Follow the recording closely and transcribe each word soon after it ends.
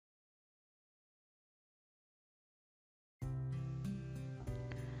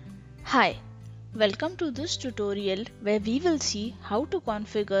Hi, welcome to this tutorial where we will see how to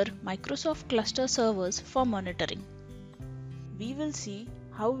configure Microsoft Cluster servers for monitoring. We will see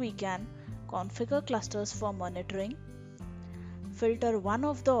how we can configure clusters for monitoring, filter one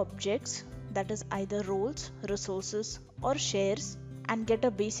of the objects, that is either roles, resources or shares, and get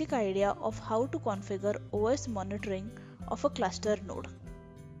a basic idea of how to configure OS monitoring of a cluster node.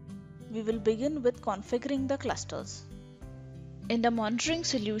 We will begin with configuring the clusters. In the monitoring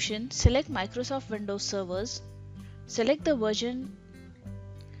solution, select Microsoft Windows servers, select the version,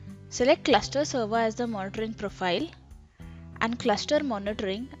 select cluster server as the monitoring profile and cluster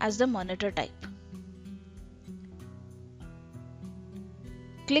monitoring as the monitor type.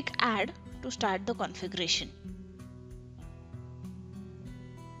 Click Add to start the configuration.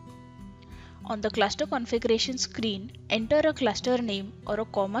 On the cluster configuration screen, enter a cluster name or a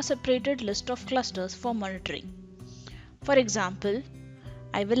comma separated list of clusters for monitoring. For example,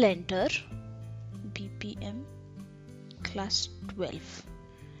 I will enter BPM class 12.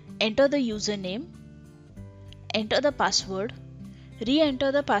 Enter the username, enter the password,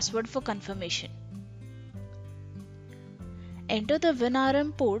 re-enter the password for confirmation. Enter the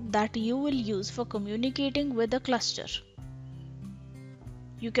WinRM port that you will use for communicating with the cluster.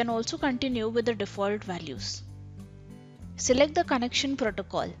 You can also continue with the default values. Select the connection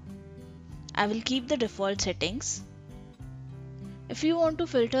protocol. I will keep the default settings. If you want to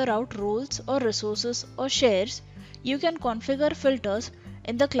filter out roles or resources or shares, you can configure filters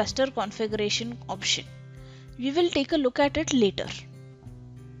in the cluster configuration option. We will take a look at it later.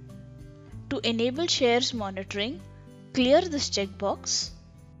 To enable shares monitoring, clear this checkbox.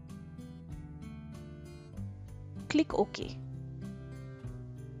 Click OK.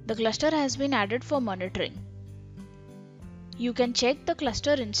 The cluster has been added for monitoring. You can check the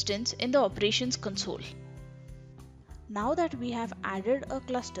cluster instance in the operations console. Now that we have added a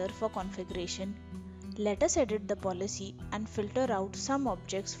cluster for configuration, let us edit the policy and filter out some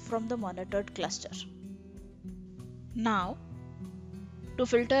objects from the monitored cluster. Now, to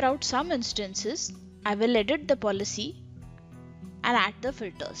filter out some instances, I will edit the policy and add the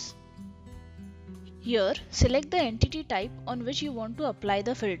filters. Here, select the entity type on which you want to apply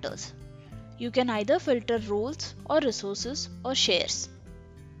the filters. You can either filter roles or resources or shares.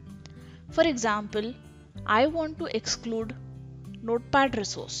 For example, I want to exclude Notepad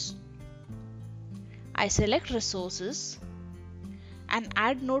resource. I select resources and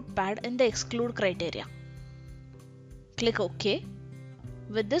add Notepad in the exclude criteria. Click OK.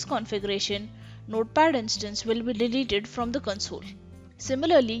 With this configuration, Notepad instance will be deleted from the console.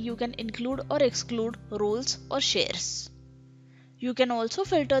 Similarly, you can include or exclude roles or shares. You can also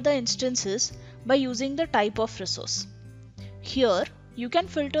filter the instances by using the type of resource. Here, you can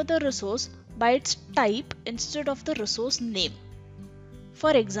filter the resource by its type instead of the resource name.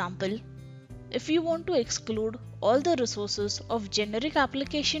 For example, if you want to exclude all the resources of generic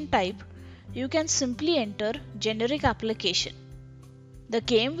application type, you can simply enter generic application. The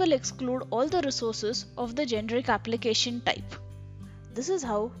KM will exclude all the resources of the generic application type. This is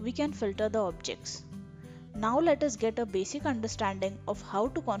how we can filter the objects. Now let us get a basic understanding of how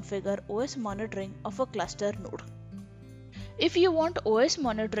to configure OS monitoring of a cluster node. If you want OS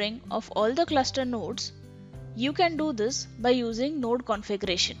monitoring of all the cluster nodes, you can do this by using node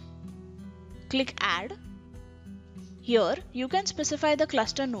configuration. Click Add. Here you can specify the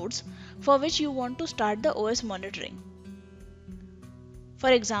cluster nodes for which you want to start the OS monitoring. For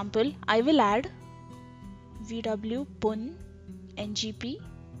example, I will add VW Pune NGP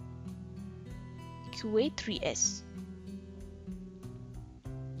QA3S.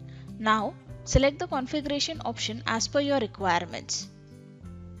 Now select the configuration option as per your requirements.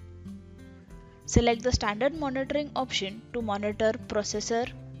 Select the standard monitoring option to monitor processor,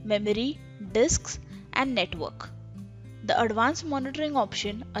 memory, disks and network. The advanced monitoring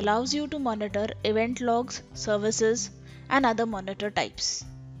option allows you to monitor event logs, services and other monitor types.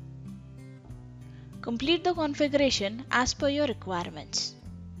 Complete the configuration as per your requirements.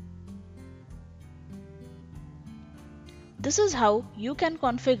 This is how you can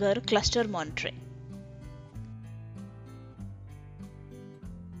configure cluster monitoring.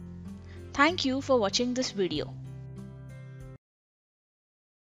 Thank you for watching this video.